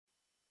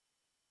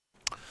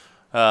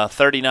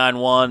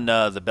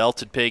39-1, the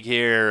belted pig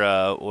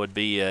here would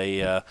be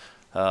a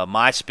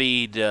my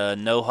speed,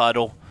 no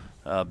huddle,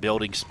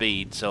 building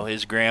speed. So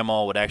his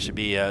grandma would actually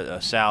be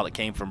a sow that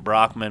came from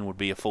Brockman, would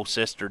be a full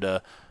sister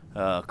to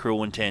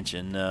Cruel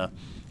Intention.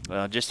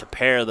 Just a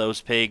pair of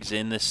those pigs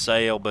in this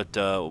sale, but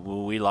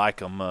we like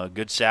them.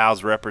 Good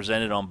sows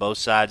represented on both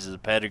sides of the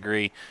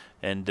pedigree.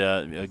 And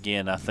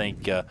again, I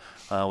think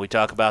we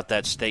talk about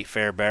that state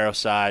fair barrow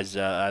size.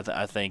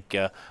 I think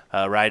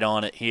right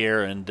on it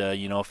here. And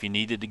if you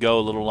needed to go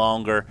a little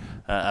longer,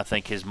 I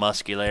think his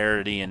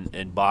muscularity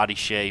and body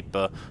shape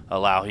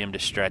allow him to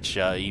stretch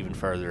even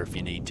further if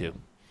you need to.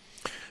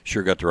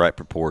 Sure got the right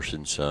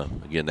proportions.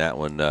 Again, that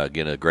one,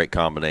 again, a great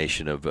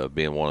combination of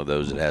being one of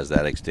those that has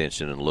that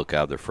extension and look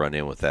out their front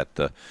end with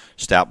that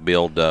stout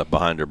build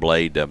behind her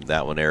blade.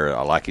 That one there,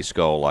 I like his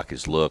skull, I like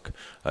his look.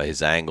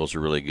 His angles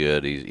are really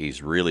good.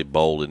 He's really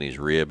bold in his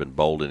rib and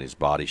bold in his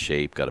body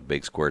shape. Got a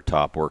big square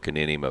top working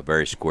in him, a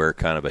very square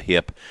kind of a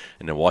hip.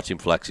 And then watch him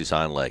flex his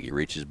hind leg. He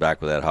reaches back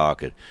with that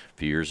hock. A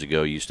few years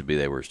ago, used to be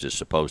they were just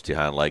supposed to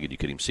hind-legged. You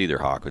couldn't even see their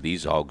hock. But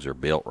these hogs are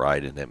built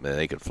right, and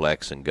they can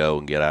flex and go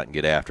and get out and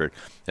get after it.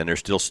 And there's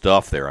still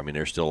stuff there. I mean,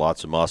 there's still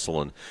lots of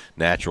muscle and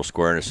natural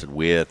squareness and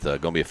width.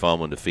 Going to be a fun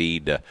one to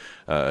feed.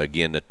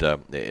 Again,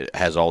 it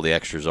has all the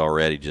extras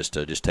already. Just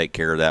take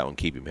care of that one,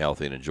 keep him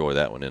healthy, and enjoy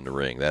that one in the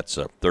ring. That's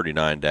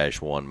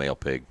 39-1 male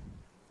pig.